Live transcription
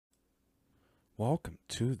Welcome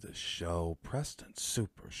to the show, Preston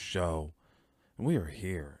Super Show. And we are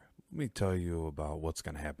here. Let me tell you about what's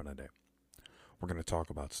going to happen today. We're going to talk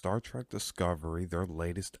about Star Trek Discovery, their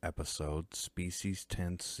latest episode, Species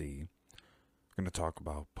 10C. We're going to talk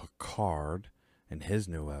about Picard and his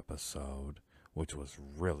new episode, which was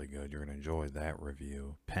really good. You're going to enjoy that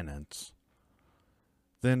review, Penance.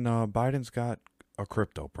 Then Biden's got a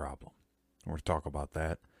crypto problem. We're going to talk about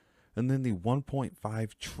that. And then the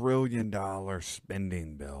 $1.5 trillion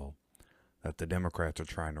spending bill that the Democrats are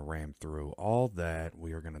trying to ram through. All that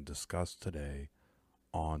we are going to discuss today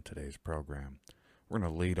on today's program. We're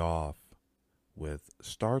going to lead off with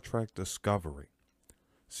Star Trek Discovery,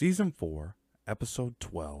 Season 4, Episode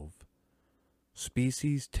 12,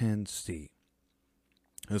 Species 10C.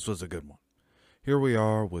 This was a good one. Here we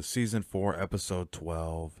are with Season 4, Episode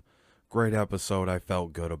 12. Great episode. I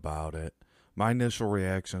felt good about it. My initial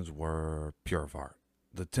reactions were pure of heart.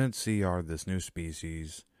 The 10C are this new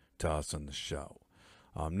species to us in the show.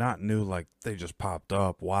 Not new like they just popped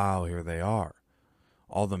up. Wow, here they are.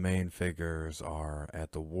 All the main figures are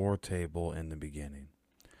at the war table in the beginning,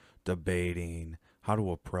 debating how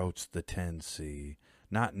to approach the 10C,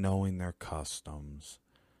 not knowing their customs.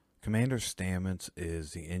 Commander Stamets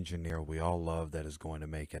is the engineer we all love that is going to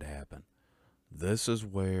make it happen. This is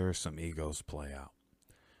where some egos play out.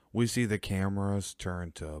 We see the cameras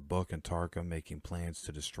turn to Book and Tarka making plans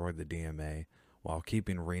to destroy the DMA while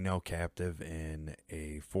keeping Reno captive in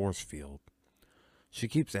a force field. She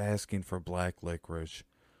keeps asking for black licorice,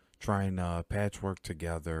 trying to patchwork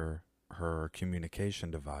together her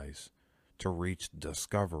communication device to reach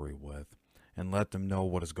Discovery with and let them know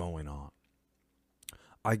what is going on.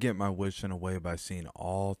 I get my wish in a way by seeing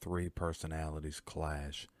all three personalities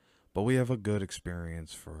clash, but we have a good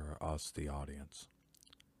experience for us, the audience.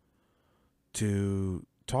 To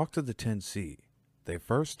talk to the 10C, they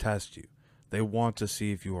first test you. They want to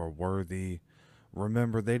see if you are worthy.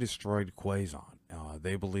 Remember, they destroyed Quazon.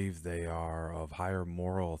 They believe they are of higher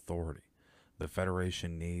moral authority. The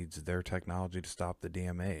Federation needs their technology to stop the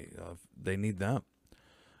DMA. They need them.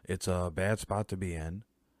 It's a bad spot to be in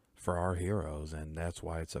for our heroes, and that's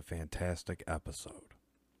why it's a fantastic episode.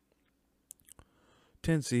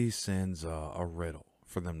 10C sends a riddle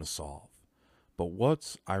for them to solve. But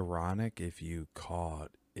what's ironic, if you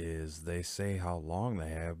caught, is they say how long they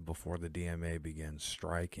have before the DMA begins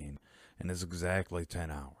striking, and it's exactly 10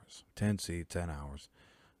 hours. 10C, 10 hours.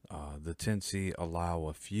 The 10C allow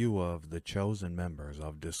a few of the chosen members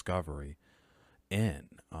of Discovery in.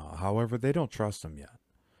 However, they don't trust them yet.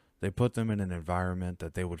 They put them in an environment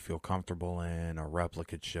that they would feel comfortable in, a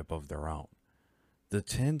replicate ship of their own. The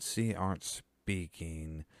 10C aren't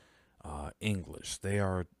speaking English. They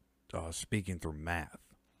are speaking through math.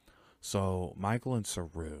 So Michael and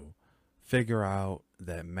Saru figure out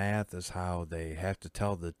that math is how they have to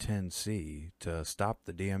tell the 10C to stop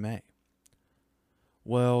the DMA.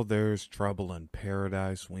 Well, there's trouble in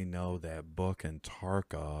paradise. We know that Book and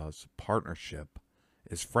Tarka's partnership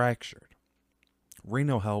is fractured.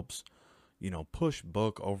 Reno helps, push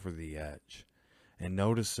Book over the edge and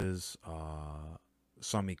notices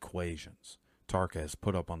some equations Tarka has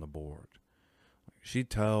put up on the board. She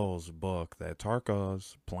tells Book that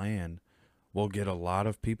Tarka's plan will get a lot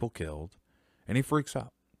of people killed, and he freaks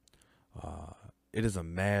out. It is a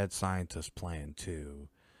mad scientist plan, too,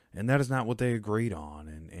 and that is not what they agreed on,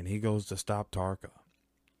 and he goes to stop Tarka.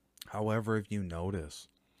 However, if you notice,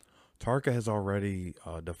 Tarka has already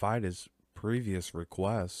defied his previous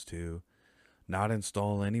request to not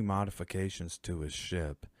install any modifications to his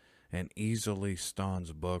ship and easily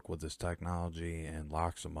stuns Book with his technology and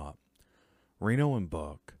locks him up. Reno and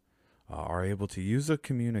Book are able to use a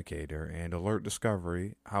communicator and alert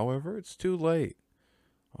Discovery. However, it's too late.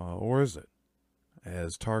 Or is it?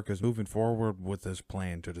 As Tark is moving forward with his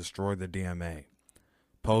plan to destroy the DMA,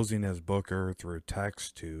 posing as Booker through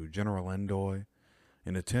text to General Endoy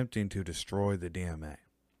and attempting to destroy the DMA.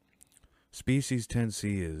 Species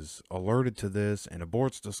 10C is alerted to this and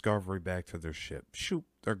aborts Discovery back to their ship. Shoot,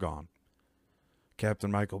 they're gone.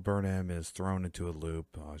 Captain Michael Burnham is thrown into a loop.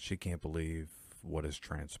 She can't believe what has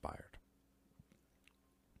transpired.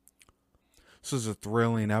 This is a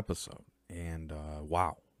thrilling episode, and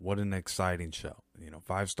wow, what an exciting show.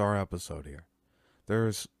 5-star episode here.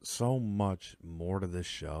 There's so much more to this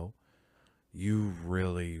show. You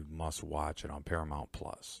really must watch it on Paramount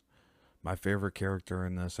Plus. My favorite character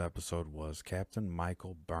in this episode was Captain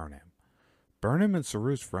Michael Burnham. Burnham and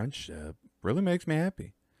Saru's friendship really makes me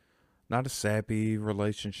happy. Not a sappy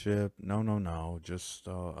relationship. No. Just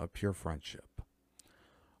a pure friendship.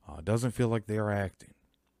 Doesn't feel like they are acting.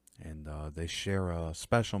 And they share a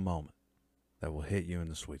special moment that will hit you in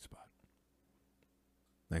the sweet spot.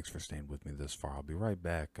 Thanks for staying with me this far. I'll be right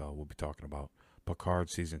back. We'll be talking about Picard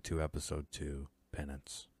Season 2, Episode 2,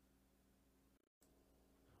 Penance.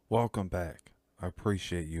 Welcome back. I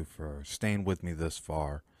appreciate you for staying with me this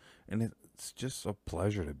far. And it's just a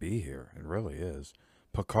pleasure to be here. It really is.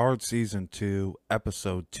 Picard Season 2,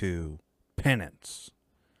 Episode 2, Penance.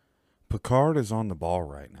 Picard is on the ball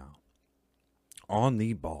right now. On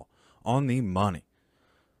the ball. On the money.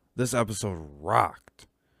 This episode rocked.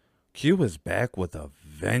 Q is back with a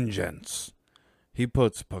vengeance. He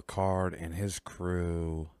puts Picard and his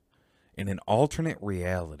crew in an alternate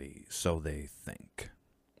reality, so they think.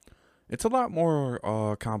 It's a lot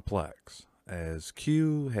more complex, as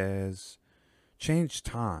Q has changed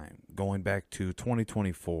time, going back to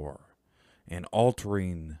 2024, and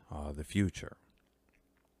altering the future.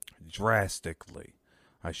 Drastically,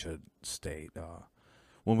 I should state.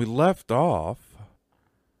 When we left off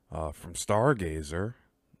from Stargazer,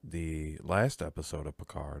 the last episode of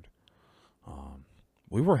Picard,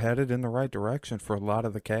 we were headed in the right direction for a lot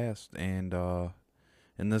of the cast, and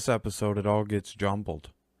in this episode it all gets jumbled.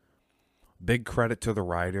 Big credit to the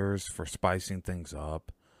writers for spicing things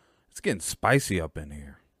up. It's getting spicy up in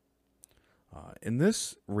here. In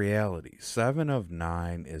this reality, 7 of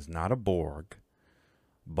 9 is not a Borg,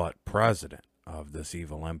 but president of this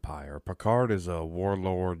evil empire. Picard is a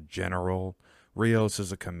warlord general. Rios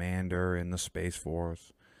is a commander in the Space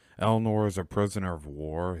Force. Elnor is a prisoner of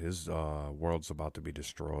war. His world's about to be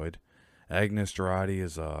destroyed. Agnes Jurati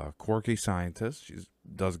is a quirky scientist. She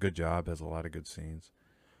does a good job, has a lot of good scenes.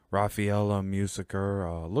 Raffaella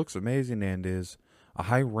Musiker looks amazing and is a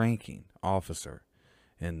high-ranking officer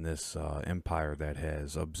in this empire that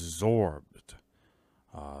has absorbed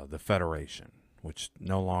the Federation, which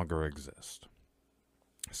no longer exists.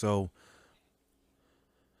 So,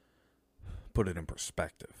 put it in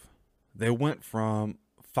perspective. They went from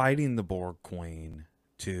fighting the Borg Queen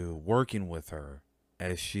to working with her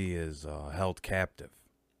as she is held captive.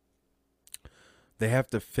 They have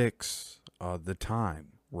to fix the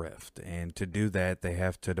time rift, and to do that, they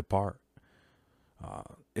have to depart.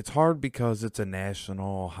 It's hard because it's a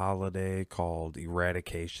national holiday called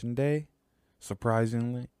Eradication Day,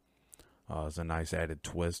 surprisingly. It's a nice added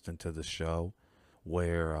twist into the show,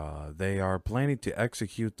 where they are planning to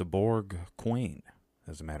execute the Borg Queen,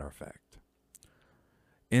 as a matter of fact.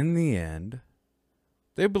 In the end,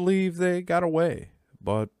 they believe they got away,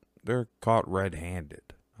 but they're caught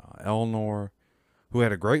red-handed. Elnor, who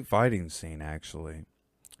had a great fighting scene, actually,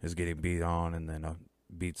 is getting beat on and then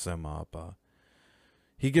beats them up.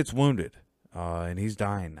 He gets wounded, and he's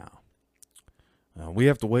dying now. We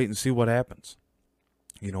have to wait and see what happens.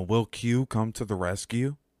 Will Q come to the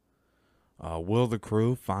rescue? Will the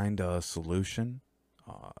crew find a solution?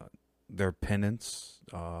 Their penance,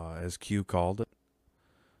 as Q called it.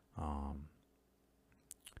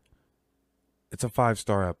 It's a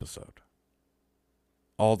 5-star episode.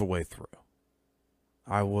 All the way through.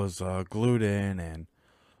 I was glued in and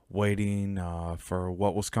waiting for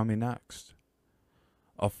what was coming next.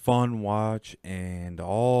 A fun watch, and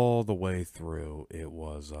all the way through it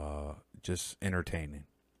was just entertaining.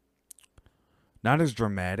 Not as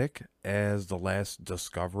dramatic as the last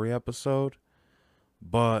Discovery episode,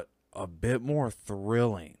 but a bit more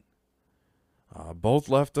thrilling. Both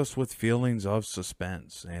left us with feelings of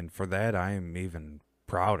suspense, and for that I am even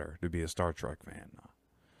prouder to be a Star Trek fan.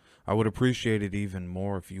 I would appreciate it even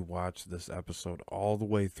more if you watched this episode all the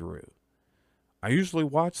way through. I usually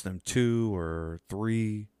watch them 2 or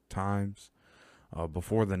 3 times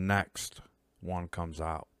before the next one comes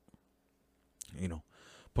out.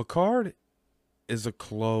 Picard is a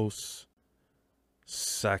close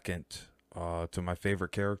second to my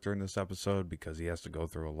favorite character in this episode, because he has to go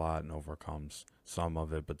through a lot and overcomes some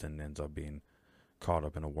of it, but then ends up being caught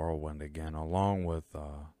up in a whirlwind again, along with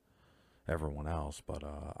everyone else. But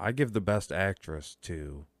I give the best actress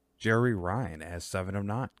to Jeri Ryan as 7 of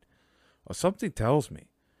 9. Something tells me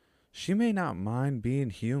she may not mind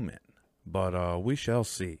being human, but we shall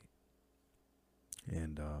see.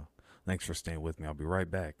 And thanks for staying with me. I'll be right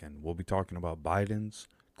back, and we'll be talking about Biden's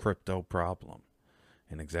crypto problem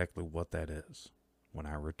and exactly what that is when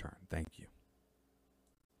I return. Thank you.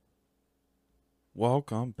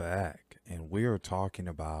 Welcome back, and we are talking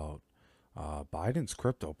about Biden's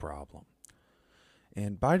crypto problem.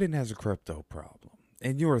 And Biden has a crypto problem.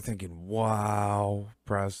 And you are thinking, wow,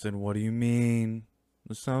 Preston, what do you mean?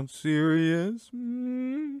 This sounds serious.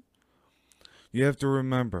 You have to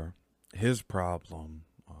remember, his problem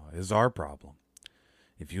is our problem.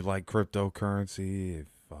 If you like cryptocurrency, if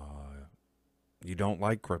you don't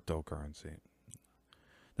like cryptocurrency,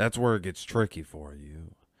 that's where it gets tricky for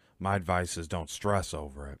you. My advice is don't stress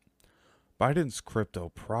over it. Biden's crypto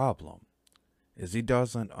problem is he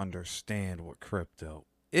doesn't understand what crypto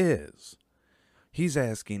is. He's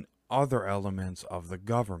asking other elements of the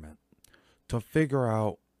government to figure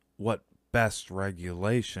out what best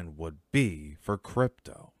regulation would be for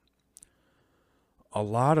crypto. A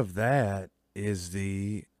lot of that is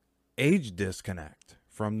the age disconnect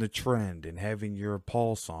from the trend and having your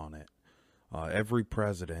pulse on it. Every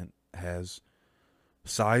president has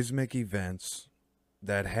seismic events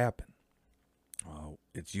that happen.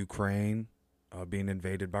 It's Ukraine being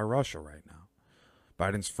invaded by Russia right now.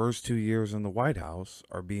 Biden's first 2 years in the White House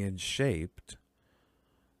are being shaped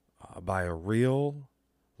by a real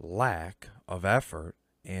lack of effort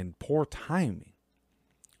and poor timing.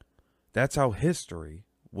 That's how history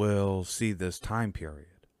will see this time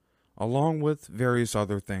period, along with various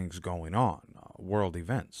other things going on, world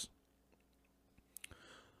events.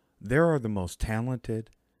 There are the most talented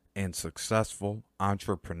and successful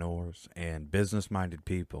entrepreneurs and business-minded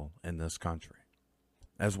people in this country,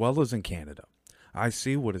 as well as in Canada. I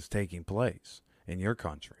see what is taking place in your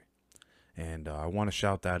country, and I want to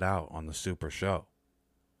shout that out on the Super Show.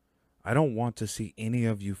 I don't want to see any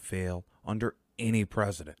of you fail under any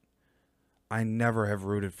president. I never have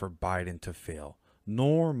rooted for Biden to fail,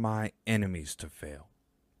 nor my enemies to fail.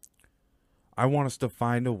 I want us to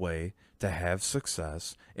find a way to have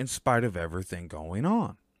success in spite of everything going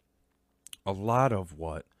on. A lot of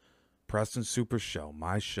what Preston Super Show,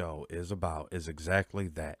 my show, is about is exactly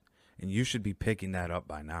that. And you should be picking that up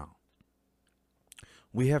by now.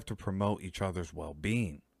 We have to promote each other's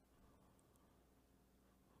well-being.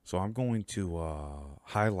 So I'm going to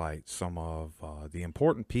highlight some of the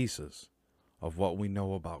important pieces of what we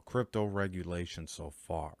know about crypto regulation so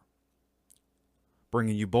far.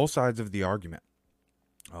 Bringing you both sides of the argument.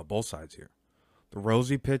 Both sides here. The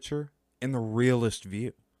rosy picture and the realist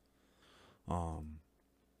view. And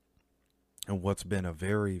what's been a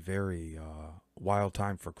very, very wild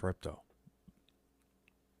time for crypto.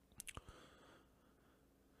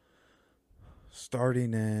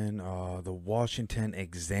 Starting in the Washington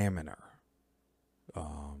Examiner.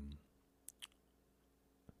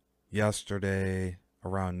 Yesterday,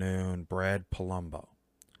 around noon, Brad Polumbo.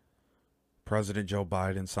 President Joe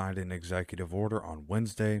Biden signed an executive order on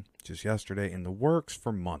Wednesday, just yesterday, in the works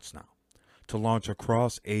for months now, to launch a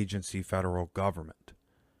cross-agency federal government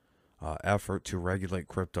effort to regulate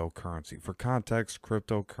cryptocurrency. For context,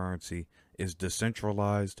 cryptocurrency is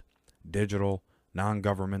decentralized, digital,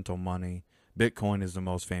 non-governmental money. Bitcoin is the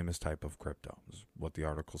most famous type of crypto, is what the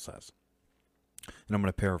article says. And I'm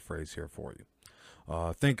going to paraphrase here for you.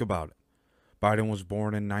 Think about it. Biden was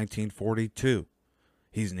born in 1942.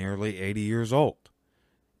 He's nearly 80 years old.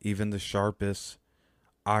 Even the sharpest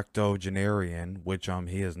octogenarian, which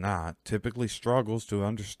he is not, typically struggles to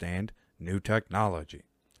understand new technology,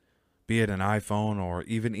 be it an iPhone or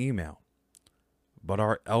even email. But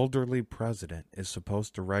our elderly president is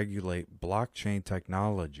supposed to regulate blockchain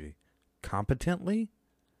technology competently?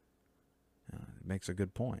 It makes a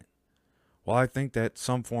good point. Well, I think that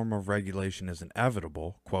some form of regulation is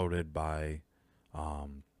inevitable, quoted by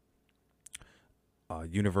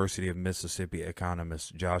University of Mississippi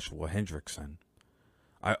economist Joshua Hendrickson.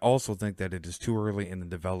 I also think that it is too early in the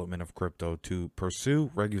development of crypto to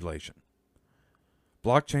pursue regulation.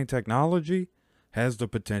 Blockchain technology has the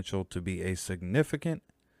potential to be a significant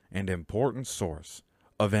and important source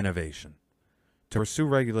of innovation. To pursue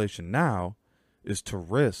regulation now is to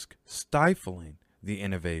risk stifling the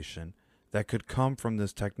innovation that could come from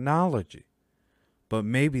this technology. But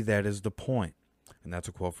maybe that is the point. And that's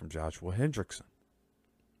a quote from Joshua Hendrickson.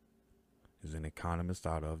 He's an economist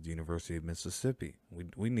out of the University of Mississippi.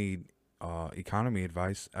 We need economic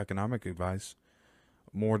advice,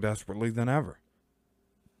 more desperately than ever.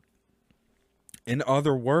 In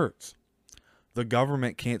other words, the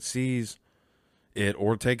government can't seize it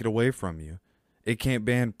or take it away from you. It can't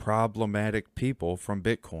ban problematic people from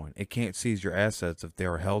Bitcoin. It can't seize your assets if they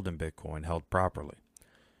are held in Bitcoin, held properly.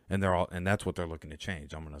 And that's what they're looking to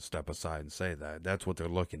change. I'm going to step aside and say that. That's what they're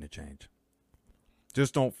looking to change.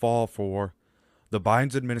 Just don't fall for the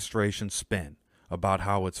Biden administration's spin about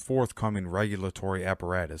how its forthcoming regulatory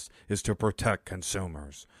apparatus is to protect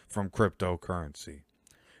consumers from cryptocurrency.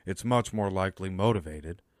 It's much more likely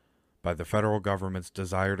motivated by the federal government's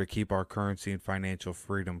desire to keep our currency and financial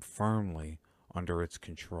freedom firmly under its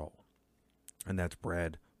control. And that's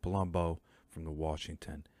Brad Polumbo from the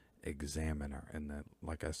Washington Examiner. And that,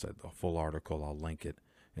 like I said, the full article, I'll link it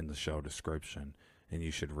in the show description, and you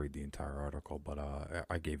should read the entire article, but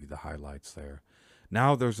I gave you the highlights there.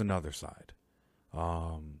 Now there's another side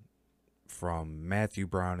from Matthew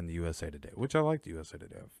Brown in the USA Today, which I like the USA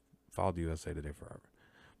Today. I've followed the USA Today forever.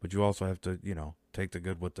 But you also have to, take the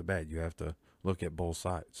good with the bad. You have to look at both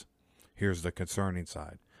sides. Here's the concerning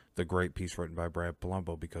side. The great piece written by Brad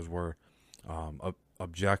Palumbo, because we're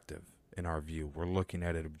objective in our view. We're looking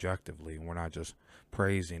at it objectively, and we're not just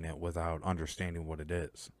praising it without understanding what it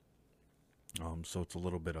is. So it's a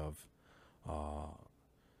little bit of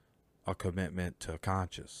a commitment to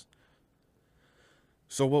conscience.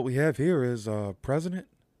 So what we have here is President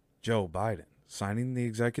Joe Biden signing the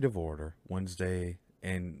executive order Wednesday,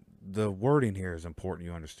 and the wording here is important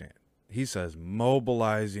you understand. He says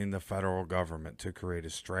mobilizing the federal government to create a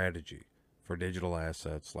strategy for digital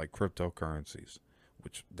assets like cryptocurrencies,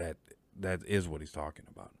 which that is what he's talking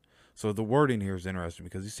about. So the wording here is interesting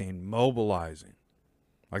because he's saying mobilizing.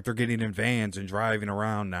 Like they're getting in vans and driving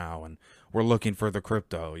around now and we're looking for the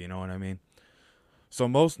crypto, you know what I mean? So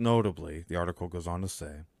most notably, the article goes on to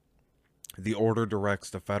say, the order directs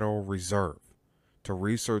the Federal Reserve to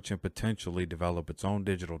research and potentially develop its own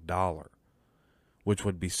digital dollar, which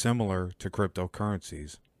would be similar to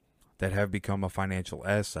cryptocurrencies that have become a financial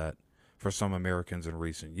asset for some Americans in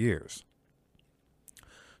recent years.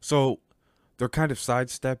 So they're kind of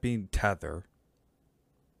sidestepping Tether.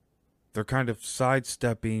 They're kind of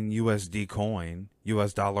sidestepping USD coin,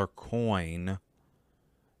 US dollar coin.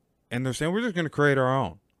 And they're saying we're just going to create our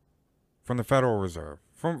own from the Federal Reserve,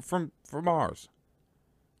 from ours.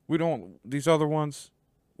 We don't, these other ones,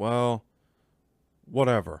 well,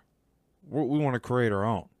 whatever. We want to create our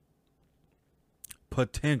own.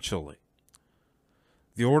 Potentially.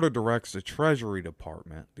 The order directs the Treasury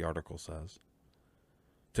Department, the article says,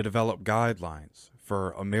 to develop guidelines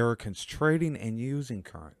for Americans trading and using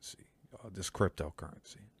currency, this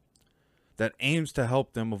cryptocurrency, that aims to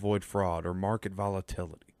help them avoid fraud or market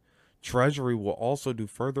volatility. Treasury will also do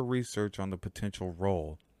further research on the potential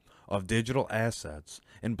role of digital assets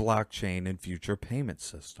in blockchain and future payment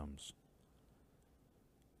systems.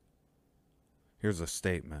 Here's a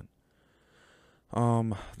statement.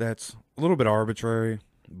 That's a little bit arbitrary,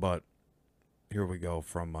 but here we go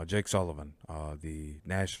from Jake Sullivan, the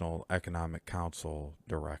National Economic Council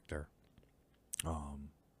Director,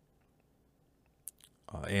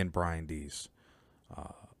 and Brian Deese.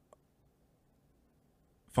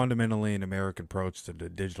 Fundamentally, an American approach to the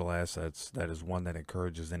digital assets that is one that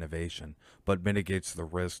encourages innovation, but mitigates the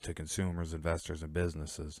risk to consumers, investors, and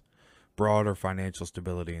businesses. Broader financial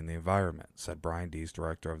stability in the environment, said Brian Deese,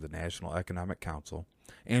 director of the National Economic Council,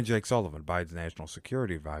 and Jake Sullivan, Biden's national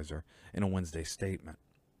security advisor, in a Wednesday statement.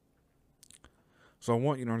 So I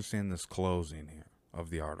want you to understand this closing here of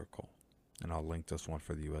the article, and I'll link this one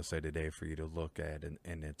for the USA Today for you to look at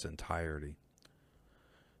in its entirety.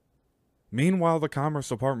 Meanwhile, the Commerce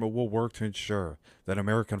Department will work to ensure that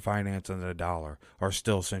American finance and the dollar are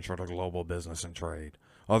still central to global business and trade.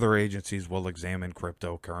 Other agencies will examine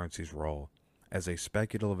cryptocurrency's role as a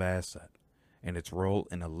speculative asset and its role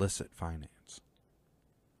in illicit finance.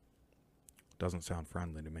 Doesn't sound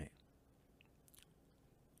friendly to me.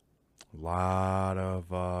 A lot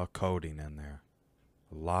of coding in there.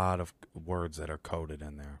 A lot of words that are coded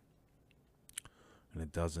in there. And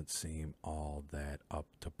it doesn't seem all that up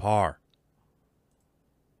to par.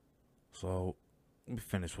 So let me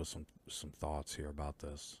finish with some thoughts here about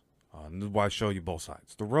this. This is why I show you both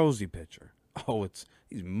sides. The rosy picture. Oh,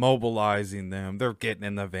 he's mobilizing them. They're getting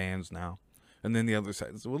in the vans now. And then the other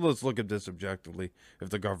side. So, well, let's look at this objectively.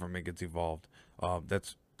 If the government gets involved,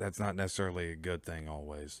 that's not necessarily a good thing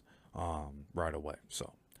always, right away.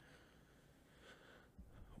 So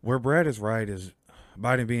where Brad is right is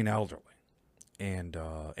Biden being elderly and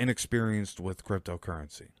inexperienced with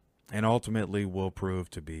cryptocurrency, and ultimately will prove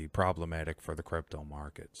to be problematic for the crypto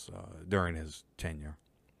markets during his tenure.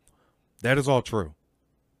 That is all true.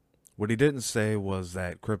 What he didn't say was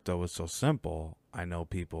that crypto is so simple. I know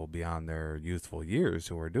people beyond their youthful years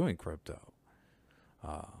who are doing crypto.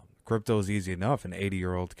 Crypto is easy enough an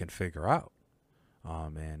 80-year-old can figure out.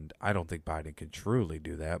 And I don't think Biden can truly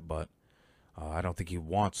do that, but I don't think he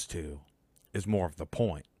wants to, is more of the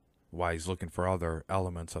point. Why he's looking for other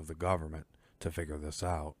elements of the government to figure this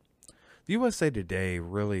out. The USA Today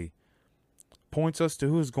really points us to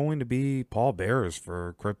who is going to be pallbearers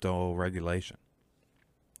for crypto regulation.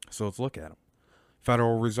 So let's look at them.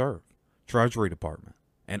 Federal Reserve, Treasury Department,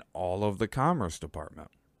 and all of the Commerce Department.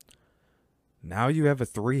 Now you have a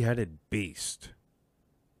three-headed beast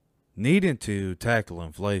needing to tackle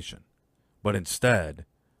inflation, but instead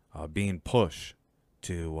being pushed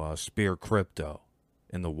to spear crypto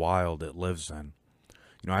in the wild it lives in.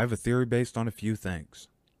 I have a theory based on a few things.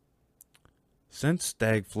 Since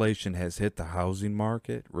stagflation has hit the housing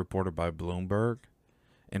market, reported by Bloomberg,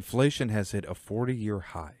 inflation has hit a 40-year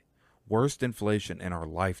high, worst inflation in our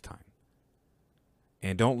lifetime.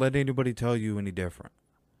 And don't let anybody tell you any different.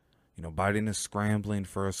 Biden is scrambling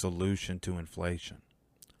for a solution to inflation.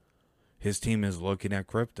 His team is looking at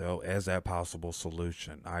crypto as that possible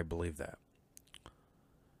solution. I believe that.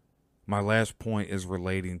 My last point is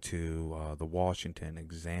relating to the Washington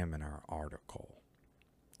Examiner article.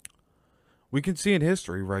 We can see in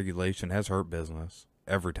history regulation has hurt business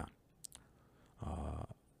every time.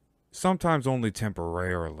 Sometimes only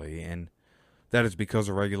temporarily, and that is because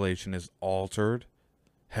a regulation is altered,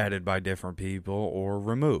 headed by different people, or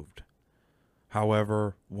removed.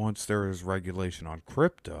 However, once there is regulation on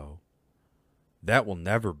crypto, that will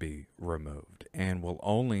never be removed and will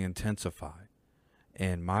only intensify.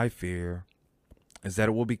 And my fear is that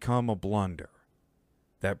it will become a blunder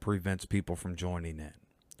that prevents people from joining in.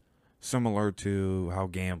 Similar to how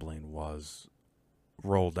gambling was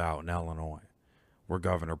rolled out in Illinois, where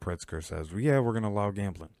Governor Pritzker says, well, yeah, we're going to allow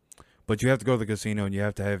gambling. But you have to go to the casino and you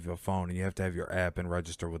have to have a phone and you have to have your app and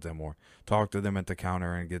register with them or talk to them at the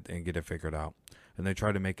counter and get it figured out. And they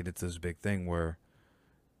try to make it into this big thing where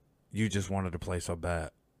you just wanted to place a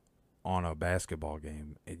bet on a basketball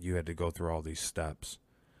game and you had to go through all these steps.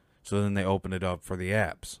 So then they opened it up for the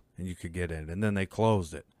apps and you could get in. And then they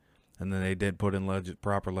closed it. And then they did put in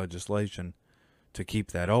proper legislation to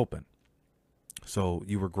keep that open. So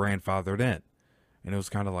you were grandfathered in. And it was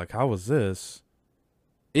kind of like, how is this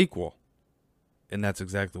equal? And that's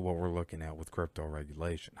exactly what we're looking at with crypto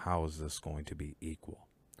regulation. How is this going to be equal?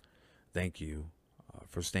 Thank you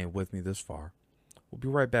for staying with me this far. We'll be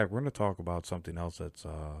right back. We're going to talk about something else that's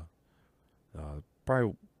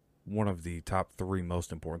probably one of the top 3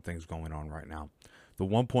 most important things going on right now. The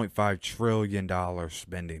 $1.5 trillion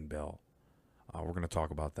spending bill. We're going to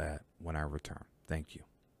talk about that when I return. Thank you.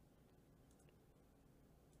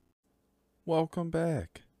 Welcome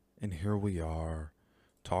back. And here we are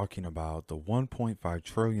talking about the $1.5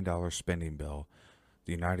 trillion spending bill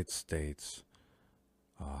the United States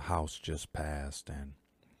House just passed. And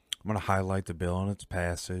I'm going to highlight the bill and its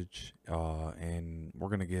passage, and we're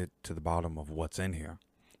going to get to the bottom of what's in here.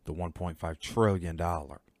 The $1.5 trillion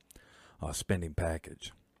spending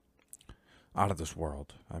package. Out of this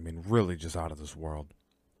world. I mean, really just out of this world.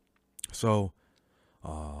 So,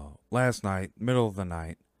 last night, middle of the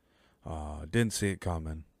night, didn't see it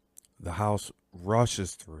coming. The House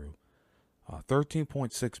rushes through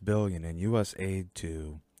 $13.6 billion in U.S. aid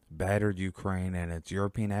to battered Ukraine and its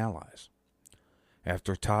European allies,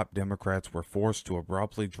 after top Democrats were forced to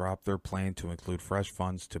abruptly drop their plan to include fresh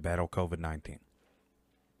funds to battle COVID-19.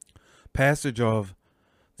 Passage of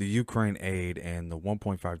the Ukraine aid and the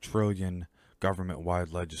 $1.5 trillion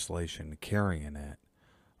government-wide legislation carrying it,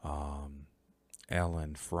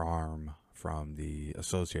 Alan Fromm from the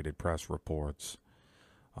Associated Press reports,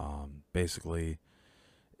 basically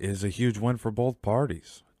is a huge win for both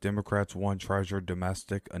parties. Democrats won treasured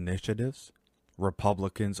domestic initiatives.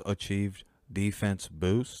 Republicans achieved defense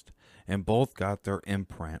boost, and both got their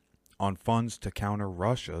imprint on funds to counter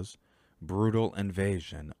Russia's brutal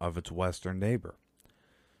invasion of its western neighbor.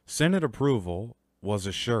 Senate approval was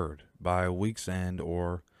assured by a week's end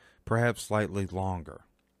or perhaps slightly longer,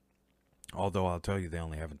 although I'll tell you they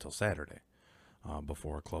only have until Saturday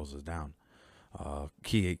before it closes down.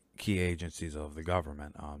 Key agencies of the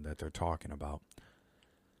government that they're talking about.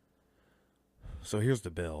 So here's the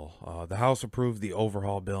bill. The House approved the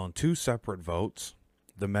overhaul bill in 2 separate votes.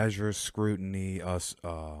 The measures security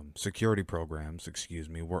programs,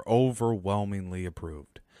 were overwhelmingly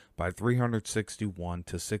approved by 361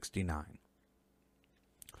 to 69.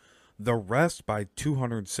 The rest by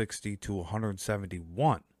 260 to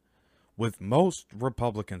 171, with most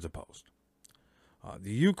Republicans opposed.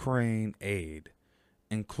 The Ukraine aid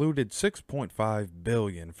included $6.5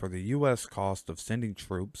 billion for the U.S. cost of sending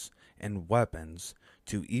troops and weapons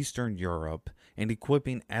to Eastern Europe and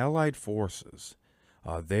equipping allied forces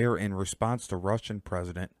there in response to Russian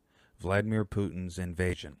President Vladimir Putin's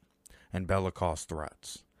invasion and bellicose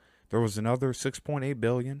threats. There was another $6.8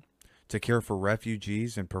 billion to care for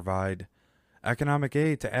refugees and provide economic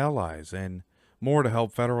aid to allies, and more to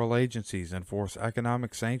help federal agencies enforce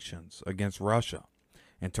economic sanctions against Russia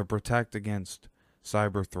and to protect against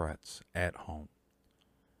cyber threats at home.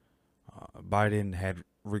 Biden had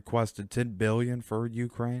requested $10 billion for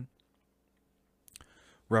Ukraine.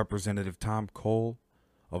 Representative Tom Cole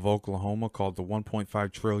of Oklahoma called the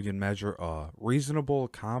 $1.5 trillion measure a reasonable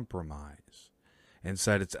compromise and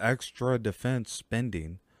said its extra defense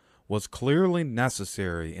spending was clearly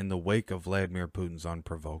necessary in the wake of Vladimir Putin's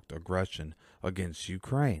unprovoked aggression against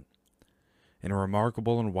Ukraine. In a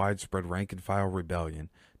remarkable and widespread rank-and-file rebellion,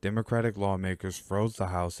 Democratic lawmakers froze the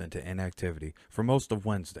House into inactivity for most of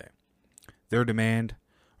Wednesday. Their demand,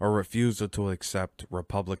 a refusal to accept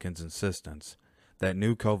Republicans' insistence that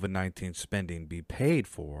new COVID-19 spending be paid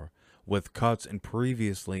for with cuts in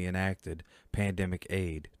previously enacted pandemic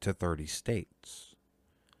aid to 30 states.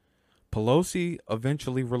 Pelosi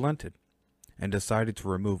eventually relented and decided to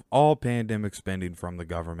remove all pandemic spending from the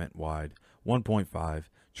government-wide $1.5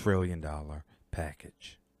 trillion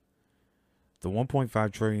package. The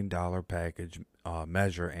 $1.5 trillion package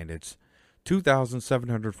measure and its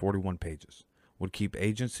 2,741 pages would keep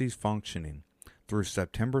agencies functioning through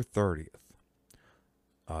September 30th,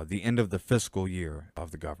 the end of the fiscal year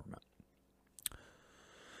of the government.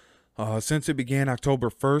 Since it began October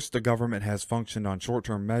 1st, the government has functioned on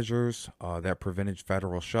short-term measures that prevented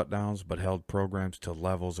federal shutdowns but held programs to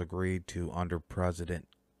levels agreed to under President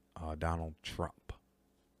Donald Trump.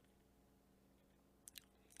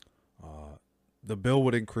 The bill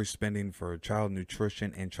would increase spending for child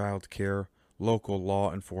nutrition and child care, local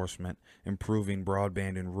law enforcement, improving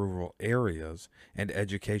broadband in rural areas, and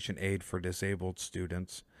education aid for disabled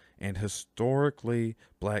students, and historically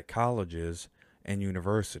black colleges and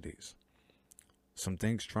universities. Some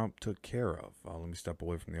things Trump took care of. Let me step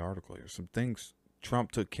away from the article here. Some things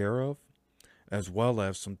Trump took care of, as well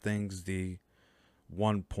as some things the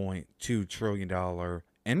 $1.2 trillion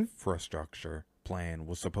infrastructure plan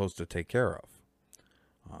was supposed to take care of.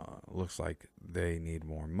 Looks like they need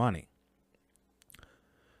more money.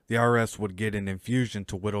 The IRS would get an infusion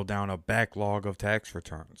to whittle down a backlog of tax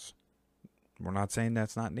returns. We're not saying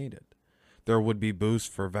that's not needed. There would be boosts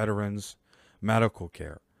for veterans, medical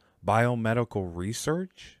care, biomedical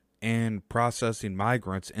research, and processing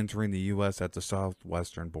migrants entering the U.S. at the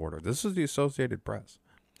southwestern border. This is the Associated Press.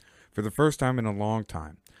 For the first time in a long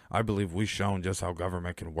time, I believe we've shown just how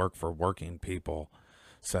government can work for working people,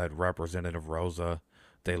 said Representative Rosa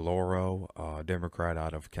DeLauro, a Democrat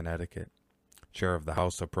out of Connecticut, chair of the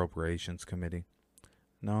House Appropriations Committee.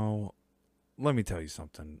 No, let me tell you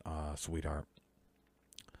something, sweetheart.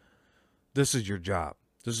 This is your job.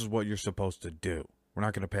 This is what you're supposed to do. We're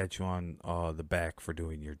not going to pat you on the back for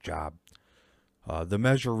doing your job. The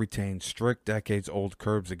measure retains strict decades-old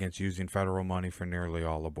curbs against using federal money for nearly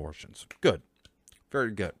all abortions. Good.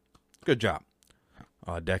 Very good. Good job.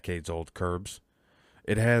 Decades-old curbs.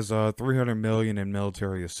 It has $300 million in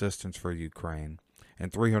military assistance for Ukraine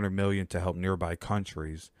and $300 million to help nearby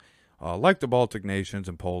countries like the Baltic nations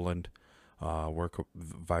and Poland, where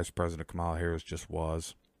Vice President Kamala Harris just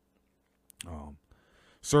was.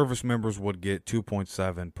 Service members would get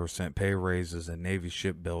 2.7% pay raises, and Navy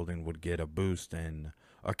shipbuilding would get a boost in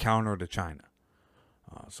a counter to China.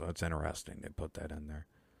 So that's interesting. They put that in there.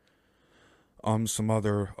 Some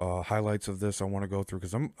other highlights of this I want to go through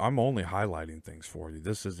because I'm only highlighting things for you.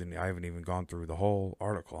 I haven't even gone through the whole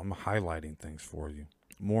article. I'm highlighting things for you.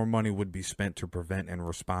 More money would be spent to prevent and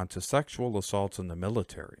respond to sexual assaults in the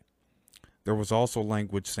military. There was also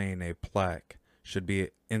language saying a plaque should be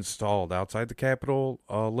installed outside the Capitol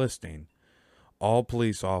listing all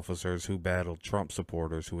police officers who battled Trump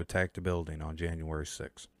supporters who attacked the building on January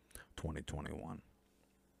 6, 2021.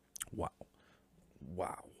 Wow.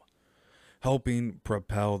 Helping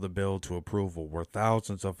propel the bill to approval were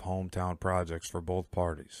thousands of hometown projects for both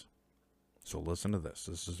parties. So listen to this.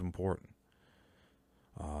 This is important.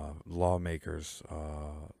 Lawmakers,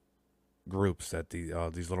 groups that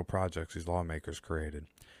these little projects these lawmakers created.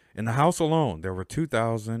 In the House alone, there were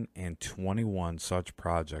 2,021 such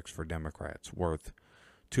projects for Democrats worth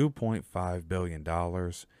 $2.5 billion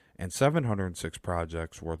and 706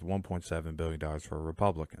 projects worth $1.7 billion for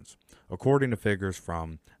Republicans, according to figures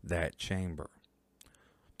from that chamber.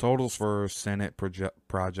 Totals for Senate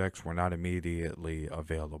projects were not immediately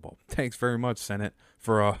available. Thanks very much, Senate,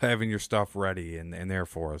 for having your stuff ready and there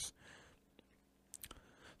for us.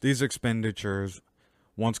 These expenditures,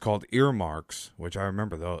 once called earmarks, which I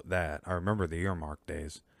remember I remember the earmark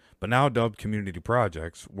days, but now dubbed community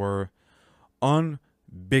projects, were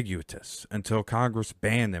unambiguous until Congress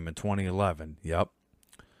banned them in 2011. Yep.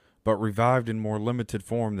 But revived in more limited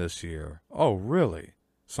form this year. Oh, really?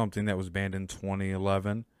 Something that was banned in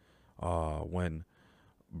 2011 when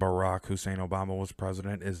Barack Hussein Obama was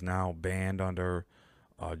president is now banned under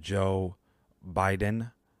Joe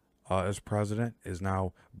Biden as president, is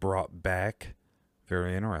now brought back.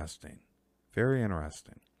 Very interesting. Very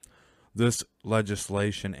interesting. This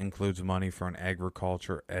legislation includes money for an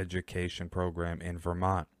agriculture education program in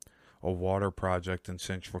Vermont, a water project in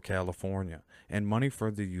Central California, and money for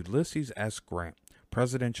the Ulysses S. Grant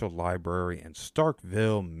Presidential Library in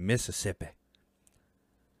Starkville, Mississippi.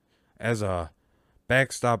 As a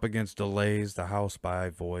backstop against delays, the House by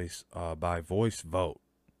voice vote,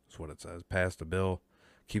 that's what it says, passed a bill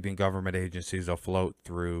keeping government agencies afloat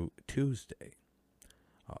through Tuesday.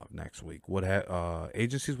 next week.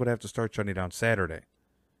 Agencies would have to start shutting down Saturday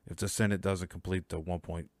if the Senate doesn't complete the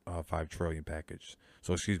 1.5 trillion package.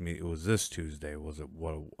 So excuse me, it was this Tuesday was it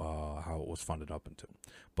how it was funded up into.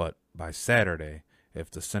 But by Saturday, if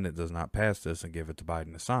the Senate does not pass this and give it to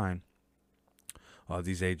Biden to sign,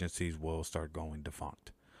 these agencies will start going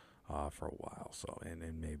defunct for a while. So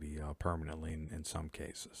and maybe permanently in some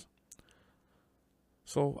cases.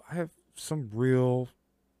 So I have some real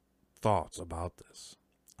thoughts about this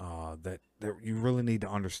that you really need to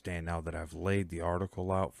understand now that I've laid the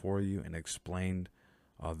article out for you and explained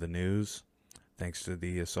the news, thanks to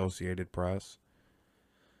the Associated Press.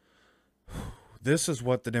 This is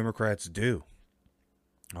what the Democrats do.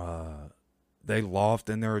 They loft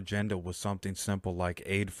in their agenda with something simple like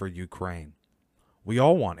aid for Ukraine. We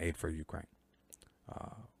all want aid for Ukraine.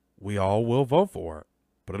 We all will vote for it.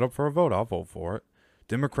 Put it up for a vote. I'll vote for it.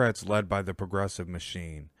 Democrats, led by the progressive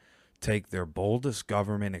machine, take their boldest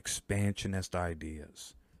government expansionist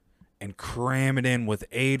ideas and cram it in with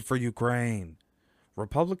aid for Ukraine.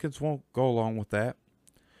 Republicans won't go along with that.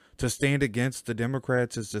 To stand against the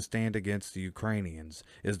Democrats is to stand against the Ukrainians,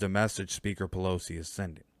 is the message Speaker Pelosi is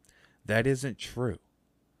sending. That isn't true.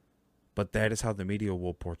 But that is how the media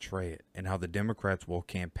will portray it and how the Democrats will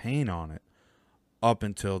campaign on it up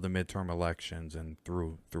until the midterm elections and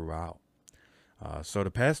throughout. So to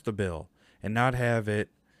pass the bill and not have it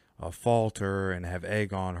falter and have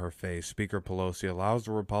egg on her face, Speaker Pelosi allows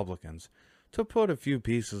the Republicans to put a few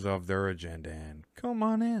pieces of their agenda in. Come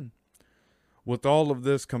on in. With all of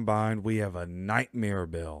this combined, we have a nightmare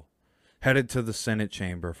bill headed to the Senate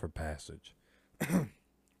chamber for passage.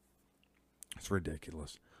 It's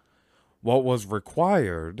ridiculous. What was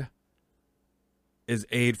required is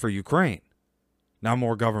aid for Ukraine, not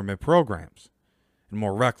more government programs and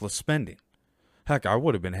more reckless spending. Heck, I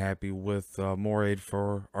would have been happy with more aid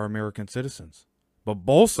for our American citizens. But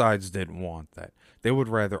both sides didn't want that. They would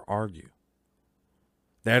rather argue.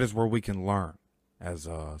 That is where we can learn as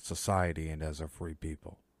a society and as a free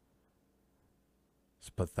people.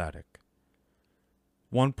 It's pathetic.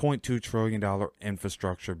 $1.2 trillion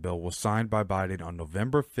infrastructure bill was signed by Biden on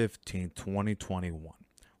November 15, 2021.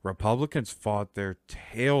 Republicans fought their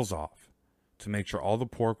tails off to make sure all the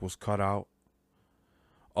pork was cut out.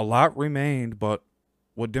 A lot remained, but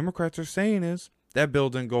what Democrats are saying is that bill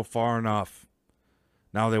didn't go far enough.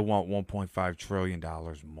 Now they want $1.5 trillion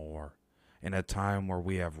more in a time where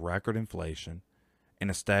we have record inflation and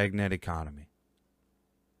a stagnant economy.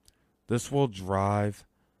 This will drive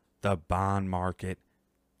the bond market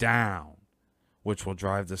down, which will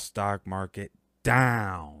drive the stock market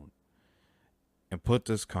down and put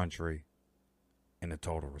this country in a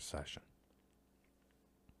total recession.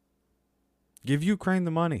 Give Ukraine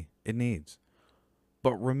the money it needs.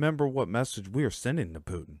 But remember what message we are sending to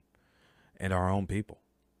Putin and our own people.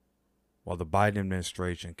 While the Biden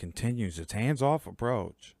administration continues its hands-off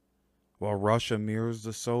approach, while Russia mirrors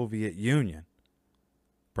the Soviet Union,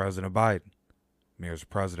 President Biden mirrors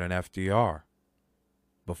President FDR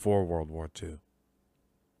before World War II.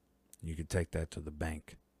 You can take that to the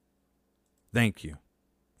bank. Thank you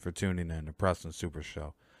for tuning in to Preston Super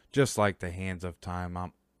Show. Just like the hands of time,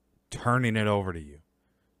 I'm turning it over to you.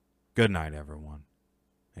 Good night, everyone,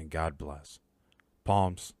 and God bless.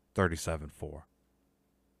 Palms 37-4.